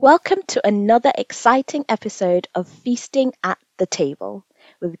Welcome to another exciting episode of Feasting at the Table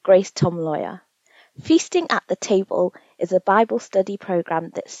with Grace Tom Lawyer. Feasting at the Table is a Bible study program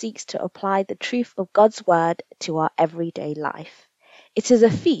that seeks to apply the truth of God's Word to our everyday life. It is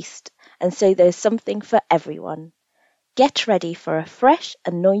a feast, and so there's something for everyone. Get ready for a fresh,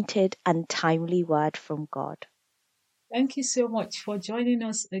 anointed, and timely word from God. Thank you so much for joining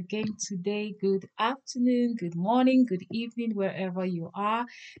us again today. Good afternoon, good morning, good evening, wherever you are.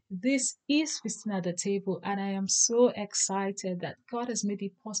 This is Feasting at the Table, and I am so excited that God has made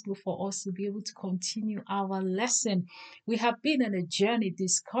it possible for us to be able to continue our lesson. We have been on a journey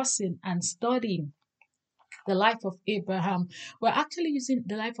discussing and studying the life of Abraham. We're actually using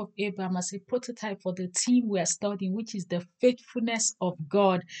the life of Abraham as a prototype for the theme we're studying, which is the faithfulness of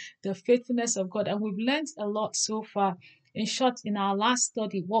God. The faithfulness of God. And we've learned a lot so far. In short, in our last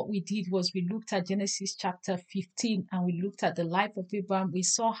study, what we did was we looked at Genesis chapter 15 and we looked at the life of Abraham. We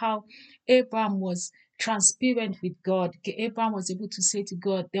saw how Abraham was transparent with God. Abraham was able to say to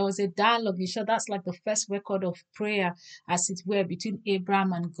God, there was a dialogue. In short, that's like the first record of prayer, as it were, between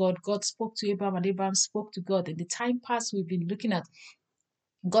Abraham and God. God spoke to Abraham and Abraham spoke to God. In the time past, we've been looking at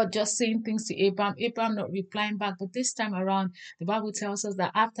God just saying things to Abraham, Abraham not replying back. But this time around, the Bible tells us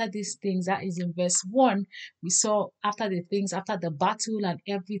that after these things, that is in verse 1, we saw after the things, after the battle and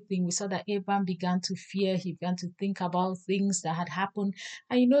everything, we saw that Abraham began to fear. He began to think about things that had happened.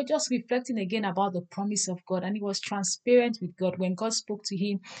 And just reflecting again about the promise of God. And he was transparent with God. When God spoke to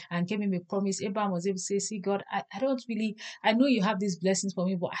him and gave him a promise, Abraham was able to say, see, God, I don't really, I know you have these blessings for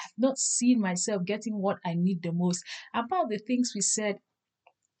me, but I have not seen myself getting what I need the most. About the things we said,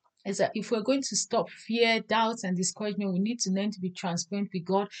 is that if we're going to stop fear, doubts, and discouragement, we need to learn to be transparent with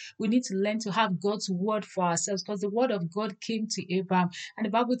God. We need to learn to have God's word for ourselves, because the word of God came to Abraham. And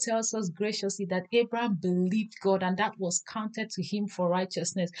the Bible tells us graciously that Abraham believed God, and that was counted to him for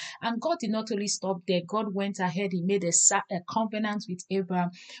righteousness. And God did not only stop there, God went ahead. He made a covenant with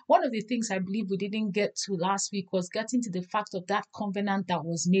Abraham. One of the things I believe we didn't get to last week was getting to the fact of that covenant that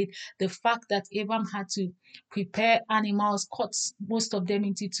was made, the fact that Abraham had to prepare animals, cut most of them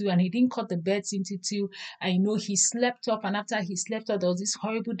into two, and he didn't cut the birds into two. And he slept off, and after he slept off, there was this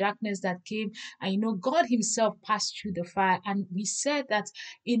horrible darkness that came. And God himself passed through the fire. And we said that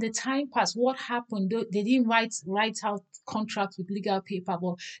in the time past, what happened, they didn't write out contracts with legal paper,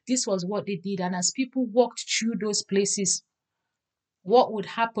 but this was what they did. And as people walked through those places, what would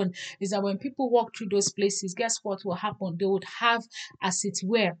happen is that when people walk through those places, guess what will happen? They would have, as it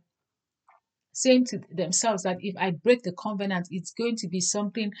were, saying to themselves that if I break the covenant, it's going to be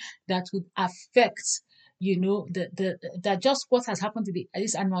something that would affect, that just what has happened to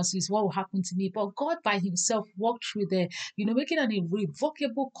these animals is what will happen to me. But God by himself walked through there, making an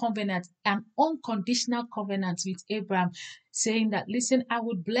irrevocable covenant, an unconditional covenant with Abraham, saying that, listen, I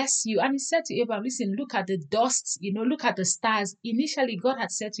would bless you. And he said to Abraham, listen, look at the dust, look at the stars. Initially, God had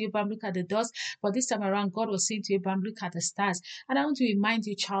said to Abraham, look at the dust. But this time around, God was saying to Abraham, look at the stars. And I want to remind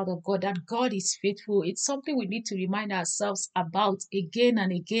you, child of God, that God is faithful. It's something we need to remind ourselves about again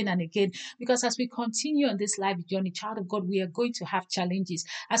and again and again. Because as we continue on this life journey, child of God, we are going to have challenges.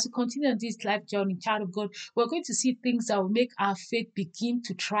 As we continue on this life journey, child of God, we're going to see things that will make our faith begin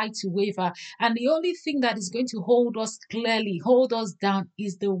to try to waver. And the only thing that is going to hold us clearly, hold us down,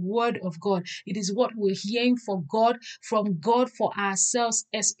 is the word of God. It is what we're hearing from God for ourselves,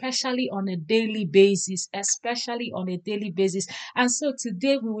 especially on a daily basis, And so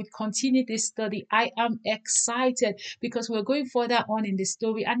today we would continue this study. I am excited because we're going further on in the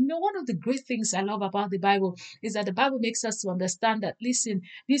story. And one of the great things I love about the Bible is that the Bible makes us to understand that, listen,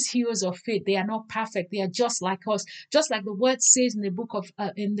 these heroes of faith, they are not perfect. They are just like us. Just like the word says in the book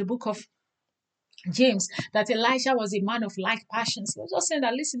of James, that Elijah was a man of like passions. He was just saying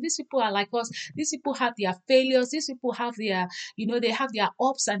that, listen, these people are like us. These people have their failures. These people have their, they have their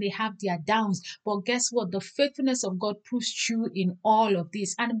ups and they have their downs. But guess what? The faithfulness of God proves true in all of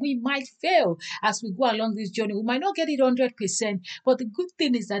this. And we might fail as we go along this journey. We might not get it 100%. But the good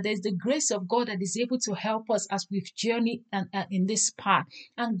thing is that there's the grace of God that is able to help us as we've journeyed in this path.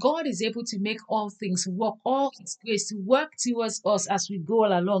 And God is able to make all things work, all his grace to work towards us as we go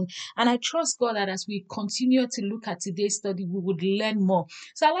along. And I trust God that as we continue to look at today's study, we would learn more.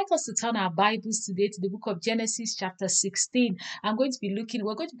 So I'd like us to turn our Bibles today to the book of Genesis chapter 16. We're going to be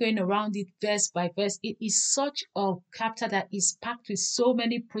going around it verse by verse. It is such a chapter that is packed with so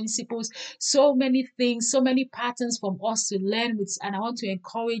many principles, so many things, so many patterns from us to learn with. And I want to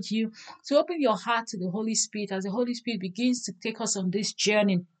encourage you to open your heart to the Holy Spirit as the Holy Spirit begins to take us on this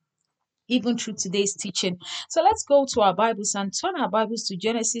journey. even through today's teaching. So let's go to our Bibles and turn our Bibles to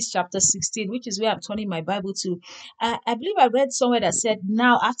Genesis chapter 16, which is where I'm turning my Bible to. I believe I read somewhere that said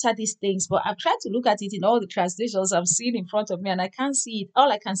now after these things, but I've tried to look at it in all the translations I'm seeing in front of me and I can't see it.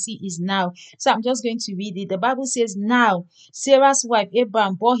 All I can see is now. So I'm just going to read it. The Bible says, now Sarah's wife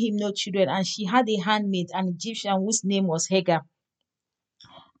Abraham bore him no children, and she had a handmaid, an Egyptian, whose name was Hagar.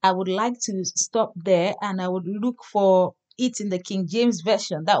 I would like to stop there and I would look for it in the King James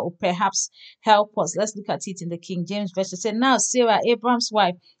Version. That will perhaps help us. Let's look at it in the King James Version. It said, now Sarah, Abraham's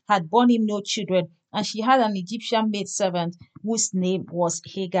wife, had borne him no children, and she had an Egyptian maidservant whose name was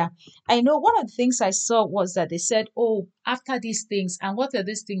Hagar. I know one of the things I saw was that they said, oh, after these things, and what are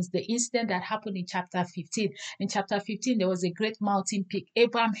these things? The incident that happened in chapter 15. In chapter 15, there was a great mountain peak.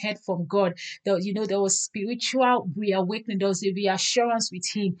 Abraham heard from God. There was spiritual reawakening. There was a reassurance with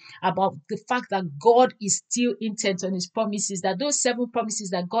him about the fact that God is still intent on his promises, that those 7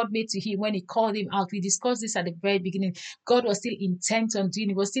 promises that God made to him when he called him out, we discussed this at the very beginning. God was still intent on doing,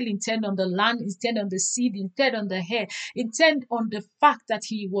 he was still intent on the land, intent on the seed, intent on the hair, intent on the fact that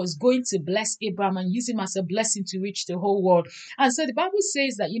he was going to bless Abraham and use him as a blessing to reach the whole world. And so the Bible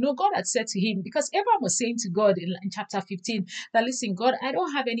says that, God had said to him, because Abraham was saying to God in chapter 15, that listen, God, I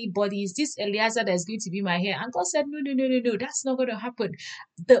don't have anybody. Is this Eliezer that is going to be my heir? And God said, no, no, no, no, no, that's not going to happen.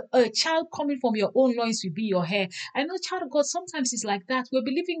 The child coming from your own loins will be your hair. I know, child of God, sometimes it's like that. We're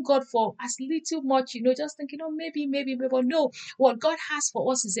believing God for as little much, just thinking, maybe, but no, what God has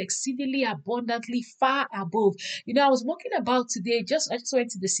for us is exceedingly abundantly far above. I was walking about today, I just went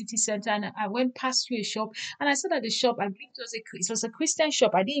to the city center and I went past through a shop and I saw that the shop, I believe it was a Christian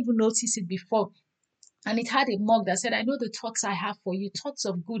shop. I didn't even notice it before. And it had a mug that said, I know the thoughts I have for you, thoughts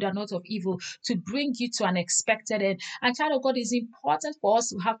of good and not of evil, to bring you to an expected end. And child of God, is important for us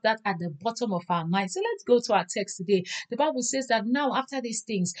to have that at the bottom of our mind. So let's go to our text today. The Bible says that now, after these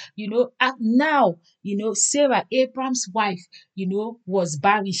things, Sarah, Abraham's wife, was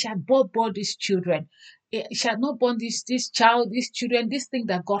barren. She had bore these children. She had not born this child, these children, this thing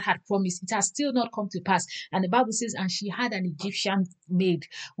that God had promised. It has still not come to pass. And the Bible says, and she had an Egyptian maid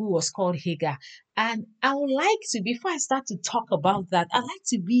who was called Hagar. And I would like to, before I start to talk about that, I'd like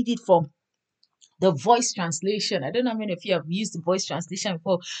to read it from the voice translation. I don't know how many of you have used the voice translation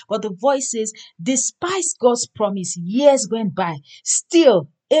before, but the voice says, despite God's promise, years went by. Still,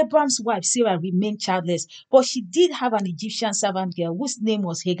 Abraham's wife Sarah remained childless, but she did have an Egyptian servant girl whose name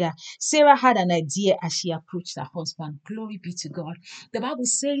was Hagar. Sarah had an idea as she approached her husband. Glory be to God. The Bible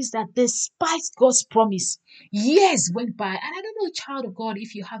says that despite God's promise, years went by. And I don't know, child of God,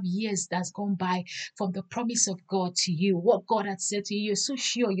 if you have years that's gone by from the promise of God to you, what God had said to you, you're so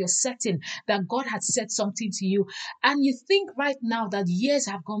sure, you're certain that God had said something to you. And you think right now that years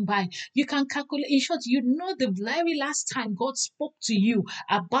have gone by. You can calculate, in short, the very last time God spoke to you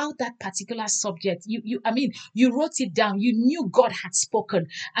about that particular subject. You wrote it down. You knew God had spoken,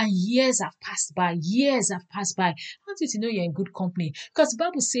 and years have passed by. Years have passed by. I want you to know you're in good company, because the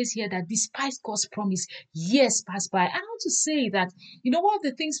Bible says here that despite God's promise, years pass by. And I want to say that, one of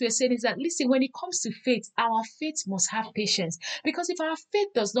the things we're saying is that, listen, when it comes to faith, our faith must have patience. Because if our faith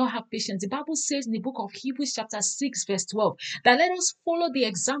does not have patience, the Bible says in the book of Hebrews chapter 6 verse 12, that let us follow the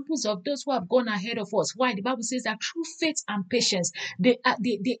examples of those who have gone ahead of us. Why? The Bible says that through faith and patience, they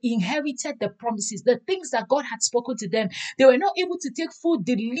inherited the promises, the things that God had spoken to them. They were not able to take full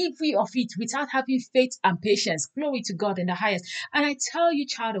delivery of it without having faith and patience. Glory to God in the highest. And I tell you,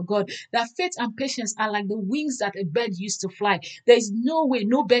 child of God, that faith and patience are like the wings that a bird used to fly. There is no way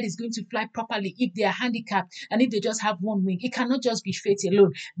no bird is going to fly properly if they are handicapped and if they just have one wing. It cannot just be faith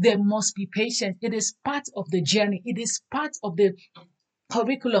alone. There must be patience. It is part of the journey. It is part of the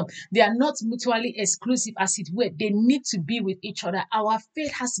curriculum. They are not mutually exclusive, as it were. They need to be with each other. Our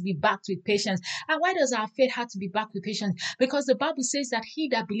faith has to be backed with patience. And why does our faith have to be backed with patience? Because the Bible says that he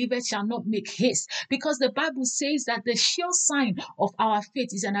that believeth shall not make haste. Because the Bible says that the sure sign of our faith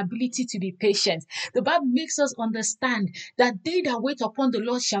is an ability to be patient. The Bible makes us understand that they that wait upon the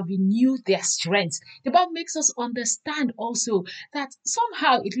Lord shall renew their strength. The Bible makes us understand also that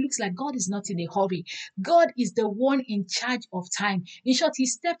somehow it looks like God is not in a hurry. God is the one in charge of time. In short, he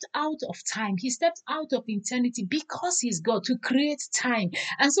stepped out of time. He stepped out of eternity because he's God to create time.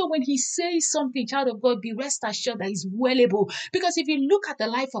 And so when he says something, child of God, be rest assured that he's well able. Because if you look at the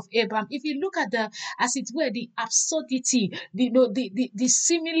life of Abraham, if you look at as it were, the absurdity, the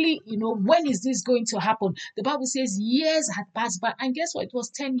seemingly, when is this going to happen? The Bible says years had passed by. And guess what? It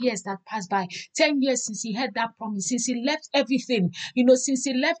was 10 years that passed by. 10 years since he had that promise, since he left everything, since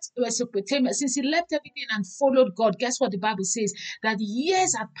he left Mesopotamia, since he left everything and followed God. Guess what the Bible says? That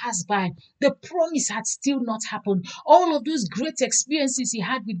years had passed by. The promise had still not happened. All of those great experiences he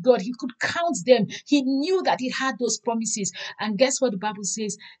had with God, he could count them. He knew that he had those promises. And guess what the Bible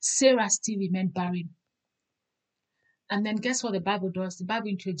says? Sarah still remained barren. And then guess what the Bible does? The Bible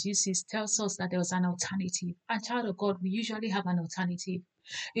introduces, tells us that there was an alternative. And child of God, we usually have an alternative.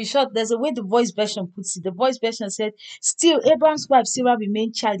 In short, there's a way the voice version puts it. The voice version said, still, Abraham's wife Sarah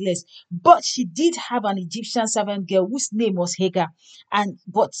remained childless, but she did have an Egyptian servant girl whose name was Hagar.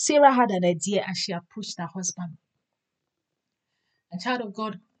 But Sarah had an idea and she approached her husband. And child of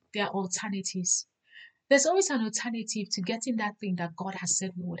God, there are alternatives. There's always an alternative to getting that thing that God has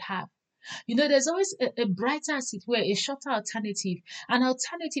said we would have. There's always a brighter, as it were, a shorter alternative, an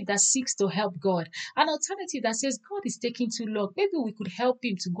alternative that seeks to help God, an alternative that says God is taking too long. Maybe we could help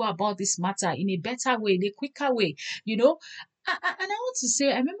him to go about this matter in a better way, in a quicker way, you know. And I want to say,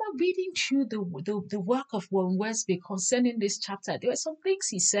 I remember reading through the work of Warren Westby concerning this chapter. There were some things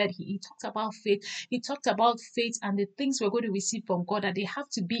he said. He talked about faith. He talked about faith and the things we're going to receive from God, that they have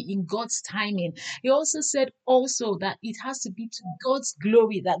to be in God's timing. He also said also that it has to be to God's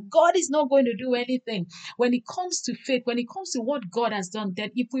glory, that God is not going to do anything. When it comes to faith, when it comes to what God has done,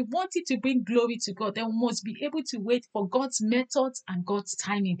 then if we want it to bring glory to God, then we must be able to wait for God's methods and God's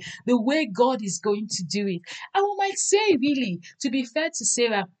timing, the way God is going to do it. And we might say, really, to be fair to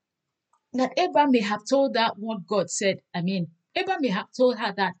Sarah, that Abraham may have told her what God said. Abraham may have told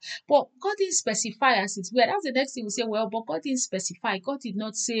her that, but God didn't specify, as it's weird. That's the next thing we say, well, but God didn't specify. God did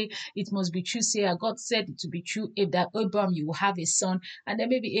not say it must be true, Sarah. God said it to be true, that Abraham, you will have a son. And then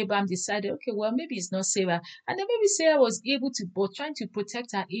maybe Abraham decided, okay, well, maybe it's not Sarah. And then maybe Sarah was able to, but trying to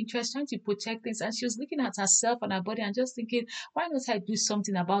protect her interests, trying to protect things. And she was looking at herself and her body and just thinking, why not I do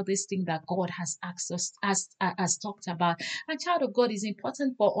something about this thing that God has asked us, has talked about? And child of God, is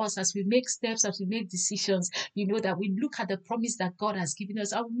important for us as we make steps, as we make decisions, that we look at the promise that God has given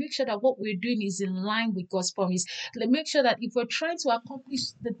us. I will make sure that what we're doing is in line with God's promise. Make sure that if we're trying to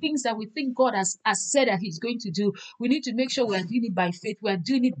accomplish the things that we think God has said that He's going to do, we need to make sure we're doing it by faith. We're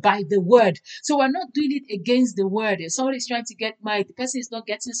doing it by the word. So we're not doing it against the word. If somebody's trying to get married, the person is not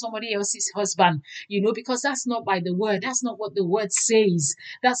getting somebody else's husband, because that's not by the word. That's not what the word says.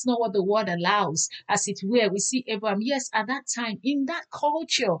 That's not what the word allows. As it were, we see Abraham, yes, at that time, in that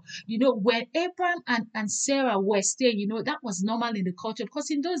culture, where Abraham and Sarah were staying, that was normal in the culture,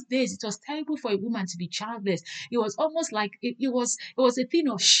 because in those days it was terrible for a woman to be childless. It was almost like it was a thing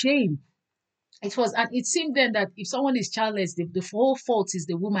of shame. And it seemed then that if someone is childless, the whole fault is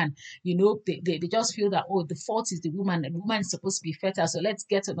the woman. They just feel that, oh, the fault is the woman, and the woman is supposed to be fertile, so let's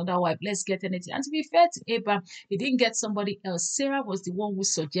get another wife, let's get anything. And to be fair to Abraham, he didn't get somebody else. Sarah was the one who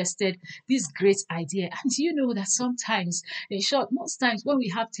suggested this great idea. And you know that sometimes, in short, most times when we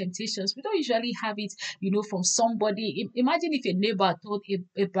have temptations, we don't usually have it, from somebody. Imagine if a neighbor told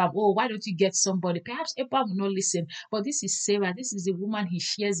Abraham, oh, why don't you get somebody? Perhaps Abraham will not listen. But this is Sarah. This is the woman he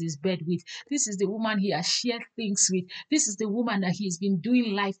shares his bed with. This is the woman he has shared things with. This is the woman that he's been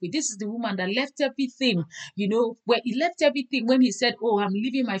doing life with. This is the woman that left everything, where he left everything when he said, oh, I'm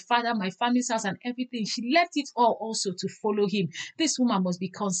leaving my father, my family's house and everything. She left it all also to follow him. This woman must be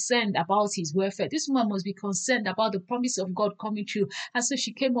concerned about his welfare. This woman must be concerned about the promise of God coming true. And so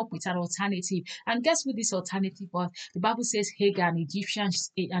she came up with an alternative. And guess what this alternative was? The Bible says Hagar, an Egyptian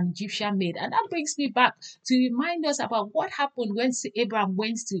maid. And that brings me back to remind us about what happened when Abraham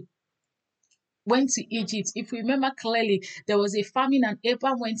went to Egypt. If we remember clearly, there was a famine and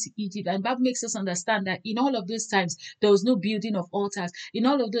Abraham went to Egypt. And that makes us understand that in all of those times, there was no building of altars. In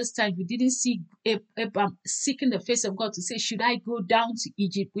all of those times, we didn't see Abraham seeking the face of God to say, should I go down to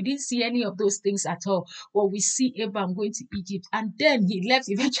Egypt? We didn't see any of those things at all. Well, we see Abraham going to Egypt, and then he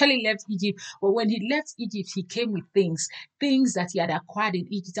eventually left Egypt. But when he left Egypt, he came with things that he had acquired in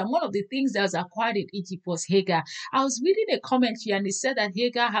Egypt. And one of the things that was acquired in Egypt was Hagar. I was reading a commentary and it said that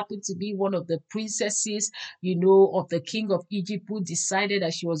Hagar happened to be one of the princesses, of the king of Egypt, who decided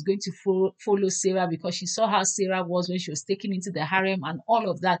that she was going to follow Sarah because she saw how Sarah was when she was taken into the harem and all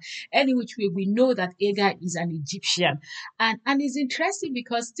of that. Any which way, we know that Hagar is an Egyptian. And it's interesting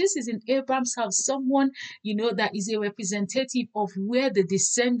because this is in Abraham's house, someone, that is a representative of where the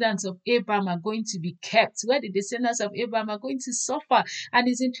descendants of Abraham are going to be kept, where the descendants of Abraham are going to suffer. And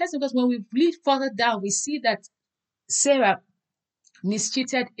it's interesting because when we read further down, we see that Sarah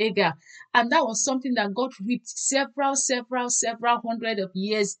mistreated Hagar. And that was something that God reaped several hundred of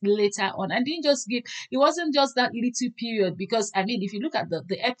years later on. And didn't just give, it wasn't just that little period, because I mean, if you look at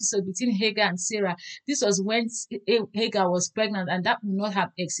the episode between Hagar and Sarah, this was when Hagar was pregnant, and that would not have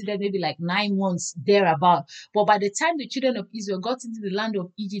exceeded maybe like 9 months thereabout. But by the time the children of Israel got into the land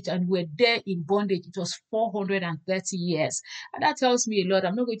of Egypt and were there in bondage, it was 430 years. And that tells me a lot.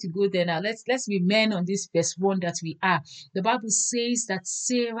 I'm not going to go there now. Let's be men on this verse 1 that we are. The Bible says that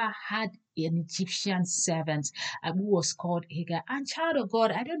Sarah had an Egyptian servant who was called Hagar. And child of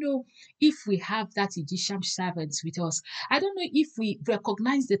God, I don't know if we have that Egyptian servant with us. I don't know if we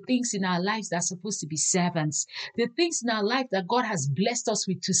recognize the things in our lives that are supposed to be servants, the things in our life that God has blessed us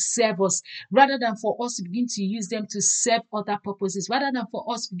with to serve us, rather than for us to begin to use them to serve other purposes, rather than for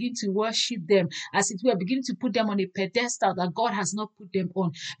us to begin to worship them, as it were, begin to put them on a pedestal that God has not put them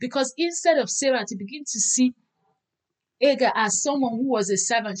on. Because instead of Sarah to begin to see Hagar as someone who was a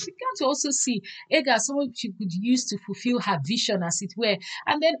servant, she began to also see Hagar as someone she could use to fulfill her vision, as it were.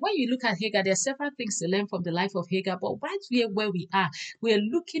 And then when you look at Hagar, there are several things to learn from the life of Hagar. But right here where we are, we're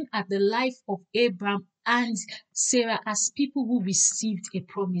looking at the life of Abraham and Sarah as people who received a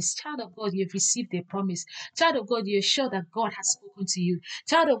promise. Child of God, you've received a promise. Child of God, you're sure that God has spoken to you.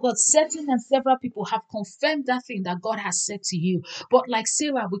 Child of God, certain and several people have confirmed that thing that God has said to you. But like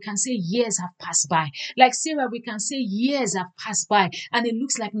Sarah, we can say years have passed by. Like Sarah, we can say years have passed by and it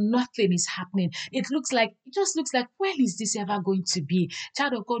looks like nothing is happening. It just looks like, when is this ever going to be?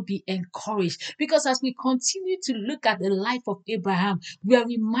 Child of God, be encouraged, because as we continue to look at the life of Abraham, we are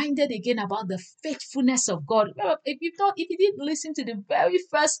reminded again about the faithfulness of God. If you didn't listen to the very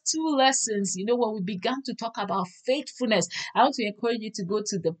first two lessons, when we began to talk about faithfulness, I want to encourage you to go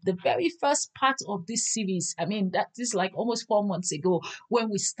to the very first part of this series. I mean, that is like almost 4 months ago when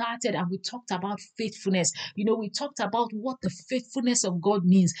we started and we talked about faithfulness. We talked about what the faithfulness of God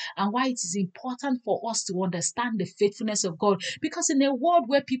means and why it is important for us to understand the faithfulness of God. Because in a world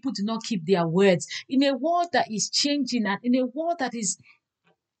where people do not keep their words, in a world that is changing, and in a world that is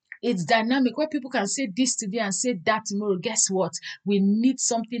it's dynamic, where people can say this today and say that tomorrow. Guess what? We need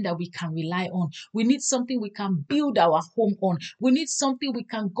something that we can rely on. We need something we can build our home on. We need something we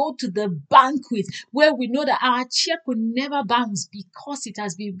can go to the bank with, where we know that our check will never bounce, because it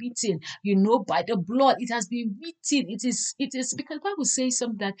has been written, by the blood. It has been written. It is because the Bible says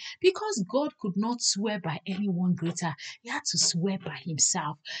something that because God could not swear by anyone greater, he had to swear by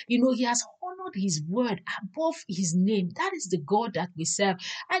himself. He has honored his word above his name. That is the God that we serve.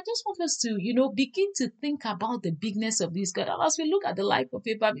 I just want us to, begin to think about the bigness of this God. And as we look at the life of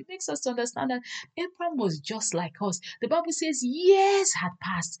Abraham, it makes us understand that Abraham was just like us. The Bible says years had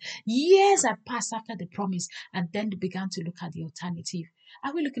passed after the promise, and then they began to look at the alternative.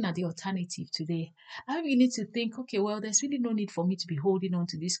 Are we looking at the alternative today? Are we beginning to think, okay, well, there's really no need for me to be holding on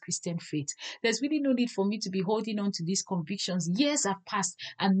to this Christian faith. There's really no need for me to be holding on to these convictions. Years have passed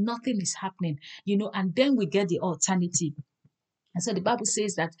and nothing is happening, and then we get the alternative. And so the Bible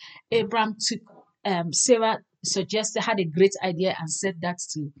says that Abraham took Sarah suggested, had a great idea, and said that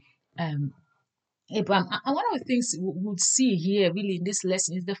to um, Abraham. And one of the things we would see here really in this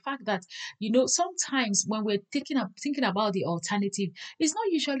lesson is the fact that, sometimes when we're thinking about the alternative, it's not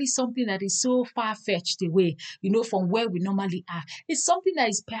usually something that is so far-fetched away, from where we normally are. It's something that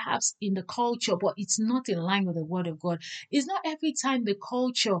is perhaps in the culture, but it's not in line with the word of God. It's not every time the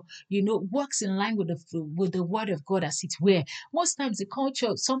culture, works in line with the word of God, as it were. Most times the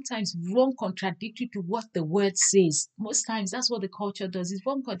culture sometimes run contradictory to what the word says. Most times that's what the culture does. It's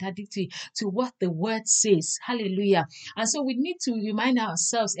run contradictory to what the word says. Hallelujah. And so we need to remind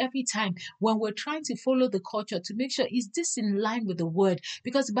ourselves every time when we're trying to follow the culture to make sure, is this in line with the word?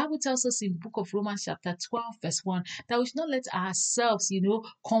 Because the Bible tells us in the book of Romans chapter 12 verse 1 that we should not let ourselves,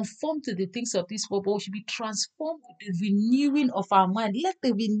 conform to the things of this world, but we should be transformed with the renewing of our mind. Let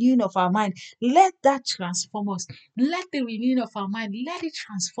the renewing of our mind, let that transform us. Let the renewing of our mind, let it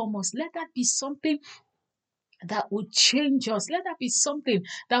transform us. Let that be something that will change us. Let that be something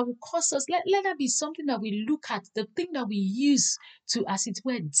that will cause us. Let that be something that we look at, the thing that we use to, as it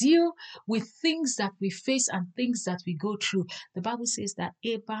were, deal with things that we face and things that we go through. The Bible says that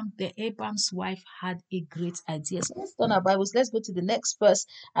Abraham's wife had a great idea. So let's turn our Bibles. Let's go to the next verse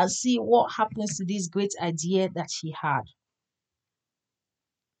and see what happens to this great idea that she had.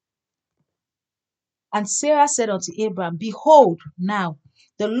 And Sarah said unto Abraham, Behold, now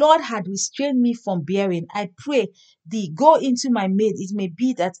the Lord had restrained me from bearing. I pray thee, go into my maid. It may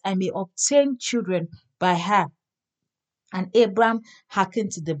be that I may obtain children by her. And Abraham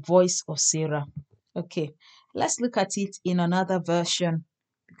hearkened to the voice of Sarah. Okay, let's look at it in another version,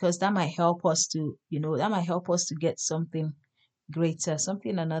 because that might help us to, get something greater.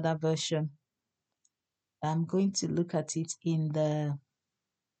 Something another version. I'm going to look at it in the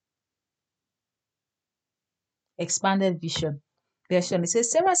expanded vision version. It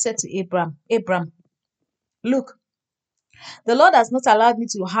says, Sarah said to Abram, look, the Lord has not allowed me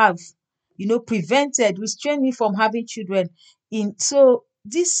to have, prevented, restrained me from having children. Have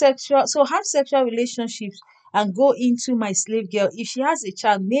sexual relationships and go into my slave girl. If she has a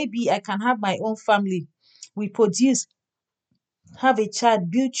child, maybe I can have my own family. We produce, have a child,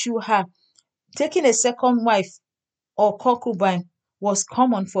 build through her. Taking a second wife or concubine was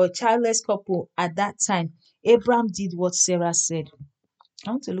common for a childless couple at that time. Abraham did what Sarah said.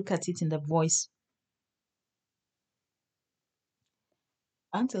 I want to look at it in the voice.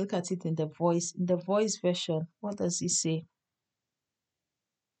 I want to look at it in the voice. In the voice version, what does it say?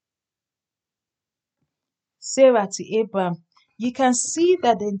 Sarah to Abraham, you can see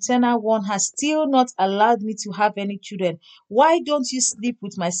that the internal one has still not allowed me to have any children. Why don't you sleep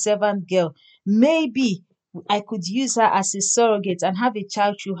with my servant girl? Maybe I could use her as a surrogate and have a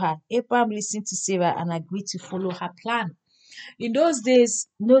child through her. Abraham listened to Sarah and agreed to follow her plan. In those days,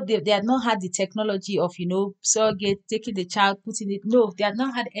 no, they had not had the technology of, surrogate, taking the child, putting it. No, they had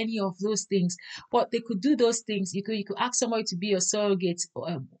not had any of those things. But they could do those things. You could ask somebody to be your surrogate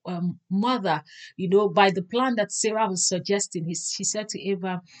mother, by the plan that Sarah was suggesting. She said to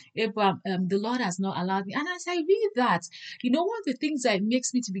Abraham, the Lord has not allowed me. And as I read that, one of the things that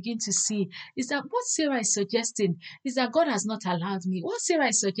makes me to begin to see is that what Sarah is suggesting is that God has not allowed me. What Sarah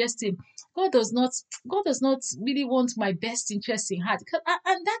is suggesting, God does not God does not really want my best interest in heart.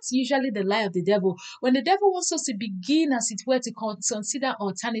 And that's usually the lie of the devil. When the devil wants us to begin, as it were, to consider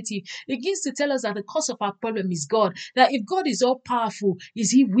alternative, it begins to tell us that the cause of our problem is God. That if God is all powerful,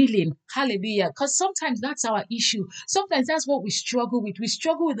 is he willing? Hallelujah. Because sometimes that's our issue. Sometimes that's what we struggle with. We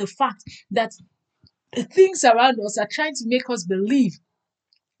struggle with the fact that the things around us are trying to make us believe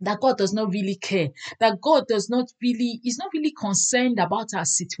that God does not really care, that God is not really concerned about our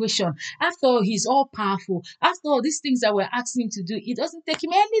situation. After all, he's all powerful. After all, these things that we're asking him to do, it doesn't take him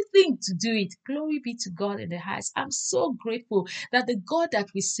anything to do it. Glory be to God in the highest. I'm so grateful that the God that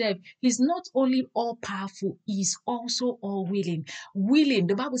we serve, he's not only all powerful, he's also all willing. Willing.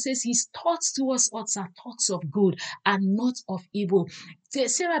 The Bible says his thoughts towards us are thoughts of good and not of evil.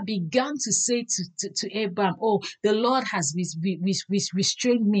 Sarah began to say to Abraham, oh, the Lord has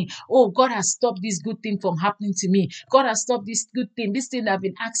restrained me. Oh, God has stopped this good thing from happening to me. God has stopped this good thing, this thing I've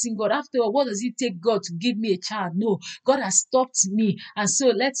been asking God. After all, what does it take God to give me a child? No, God has stopped me. And so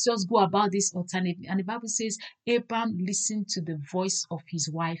let's just go about this alternative. And the Bible says, Abraham listened to the voice of his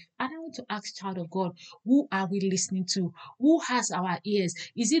wife. And I want to ask, child of God, who are we listening to? Who has our ears?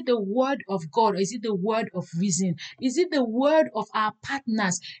 Is it the word of God or is it the word of reason? Is it the word of our partners?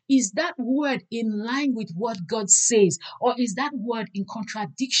 Is that word in line with what God says? Or is that word in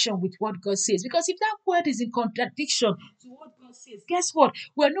contradiction with what God says? Because if that word is in contradiction to what God says, guess what?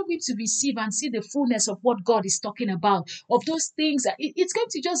 We're not going to receive and see the fullness of what God is talking about, of those things. It's going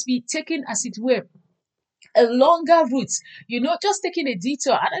to just be taken, as it were, a longer route, just taking a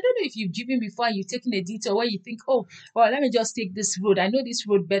detour. And I don't know if you've driven before and you've taken a detour where you think, oh, well, let me just take this road. I know this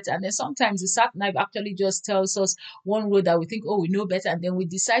road better. And then sometimes the sat nav actually just tells us one road that we think, oh, we know better. And then we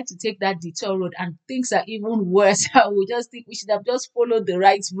decide to take that detour road and things are even worse. We just think we should have just followed the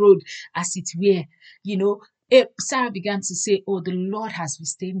right road, as it were. Sarah began to say, oh, the Lord has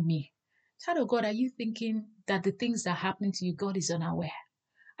restrained me. Child of God, are you thinking that the things that are happening to you, God is unaware?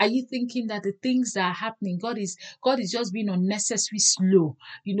 Are you thinking that the things that are happening, God is just being unnecessarily slow?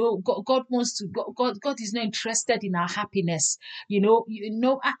 God wants to. God is not interested in our happiness. And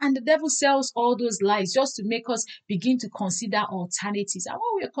the devil sells all those lies just to make us begin to consider alternatives. And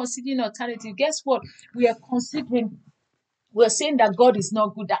when we are considering alternatives, guess what? We are considering we're saying that God is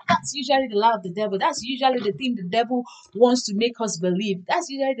not good. That's usually the lie of the devil. That's usually the thing the devil wants to make us believe. That's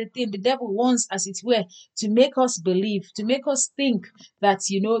usually the thing the devil wants, as it were, to make us believe, to make us think that,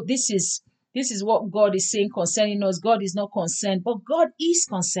 this is what God is saying concerning us. God is not concerned, but God is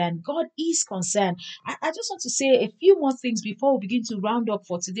concerned. God is concerned. I just want to say a few more things before we begin to round up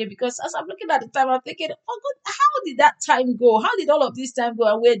for today, because as I'm looking at the time, I'm thinking, oh God, how did that time go? How did all of this time go?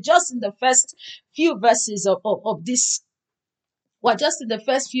 And we're just in the first few verses of this, well, just in the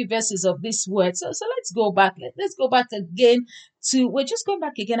first few verses of this word. So let's go back. Let's go back again we're just going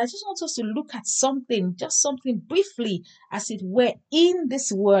back again. I just want us to look at something, just something briefly, as it were, in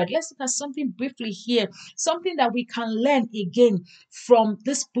this word. Let's look at something briefly here, something that we can learn again from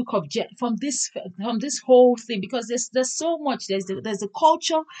this book of from this whole thing, because there's so much. There's a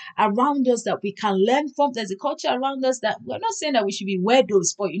culture around us that we can learn from. There's a culture around us that we're not saying that we should be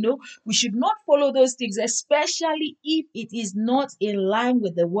weirdos, but we should not follow those things, especially if it is not in line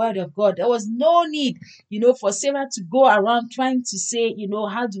with the word of God. There was no need, for Sarah to go around trying to say,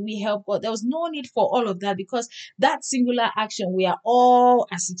 how do we help God? There was no need for all of that, because that singular action, we are all,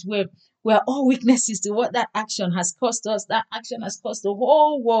 as it were, we are all witnesses to what that action has cost us. That action has cost the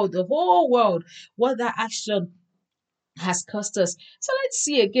whole world, what that action has cost us. So let's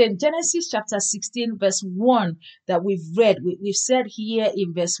see again, Genesis chapter 16, verse 1 that we've read. We've said here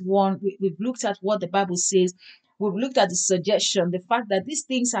in verse 1, we've looked at what the Bible says. We've looked at the suggestion, the fact that these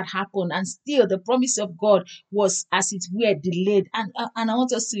things had happened and still the promise of God was, as it were, delayed. And I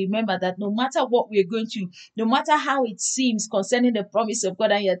want us to remember that no matter what we're going through, no matter how it seems concerning the promise of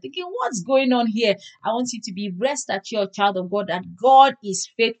God, and you're thinking, what's going on here? I want you to be rest assured, child of God, that God is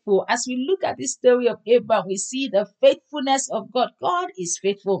faithful. As we look at this story of Abraham, we see the faithfulness of God. God is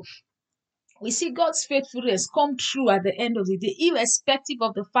faithful. We see God's faithfulness come true at the end of the day, irrespective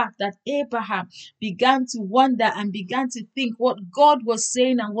of the fact that Abraham began to wonder and began to think what God was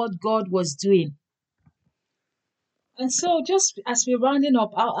saying and what God was doing. And so, just as we're rounding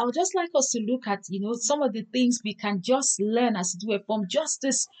up, I'll just like us to look at, some of the things we can just learn, as it were, from just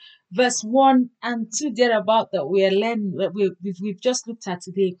this verse 1 and 2 thereabout that we're learning, we've just looked at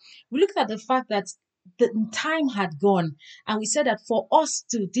today. We looked at the fact that the time had gone, and we said that for us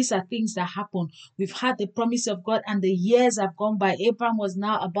to, these are things that happen. We've had the promise of God, and the years have gone by. Abraham was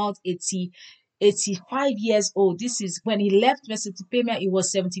now about 85 years old. This is when he left Mesopotamia, he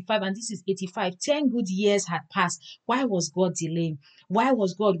was 75, and this is 85. 10 good years had passed. Why was God delaying? Why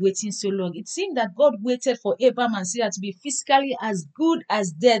was God waiting so long? It seemed that God waited for Abraham and Sarah to be physically as good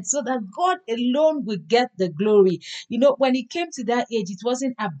as dead, so that God alone would get the glory. When it came to that age, it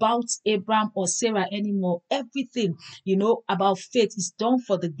wasn't about Abraham or Sarah anymore. Everything, about faith is done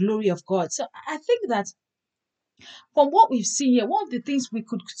for the glory of God. So I think that from what we've seen here, one of the things we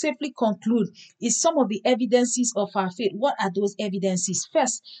could safely conclude is some of the evidences of our faith. What are those evidences?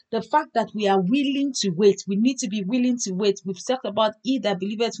 First, the fact that we are willing to wait. We need to be willing to wait. We've talked about he that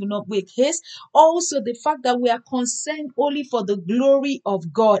believeth will not wait haste. Also, the fact that we are concerned only for the glory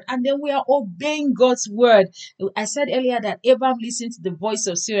of God, and then we are obeying God's word. I said earlier that Abraham listened to the voice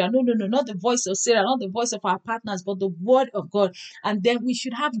of Sarah. No, not the voice of Sarah, not the voice of our partners, but the word of God. And then we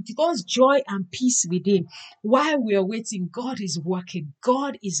should have God's joy and peace within. While we are waiting, God is working.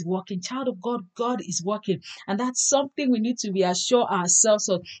 God is working. Child of God, God is working. And that's something we need to reassure ourselves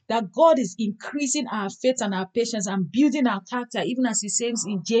of, that God is increasing our faith and our patience and building our character, even as he says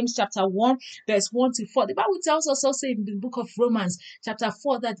in James chapter 1, verse 1 to 4. The Bible tells us also in the book of Romans chapter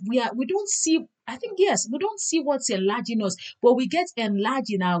 4 that we don't see, I think, yes, we don't see what's enlarging us, but we get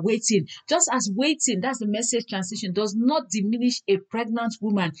enlarged in our waiting. Just as waiting, that's the message transition, does not diminish a pregnant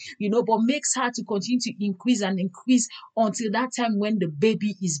woman, but makes her to continue to increase and increase until that time when the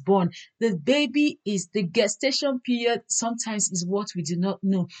baby is born. The baby is the gestation period, sometimes is what we do not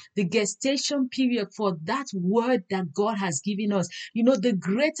know. The gestation period for that word that God has given us. The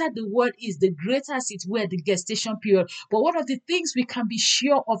greater the word is, the greater, as it were, the gestation period. But one of the things we can be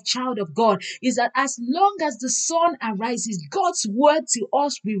sure of, child of God, is that as long as the sun arises, God's word to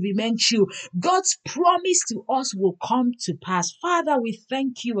us will remain true. God's promise to us will come to pass. Father, we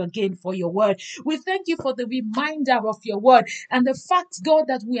thank you again for your word. We thank you for the reminder of your word and the fact, God,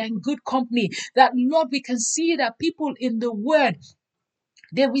 that we are in good company, that, Lord, we can see that people in the word,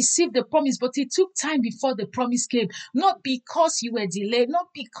 they received the promise, but it took time before the promise came. Not because you were delayed, not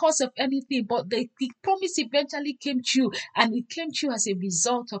because of anything, but the promise eventually came true, and it came true as a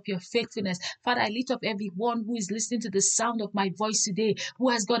result of your faithfulness. Father, I lift up everyone who is listening to the sound of my voice today, who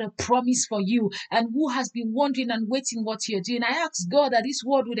has got a promise for you and who has been wondering and waiting what you're doing. I ask, God, that this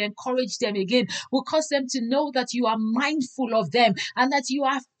word would encourage them again, will cause them to know that you are mindful of them and that you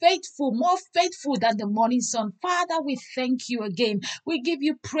are faithful, more faithful than the morning sun. Father, we thank you again. We give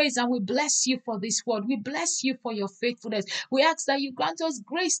you praise and we bless you for this word. We bless you for your faithfulness. We ask that you grant us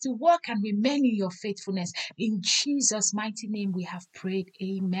grace to work and remain in your faithfulness. In Jesus' mighty name we have prayed.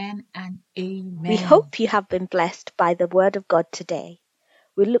 Amen and amen. We hope you have been blessed by the word of God today.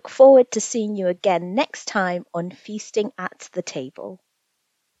 We look forward to seeing you again next time on Feasting at the Table.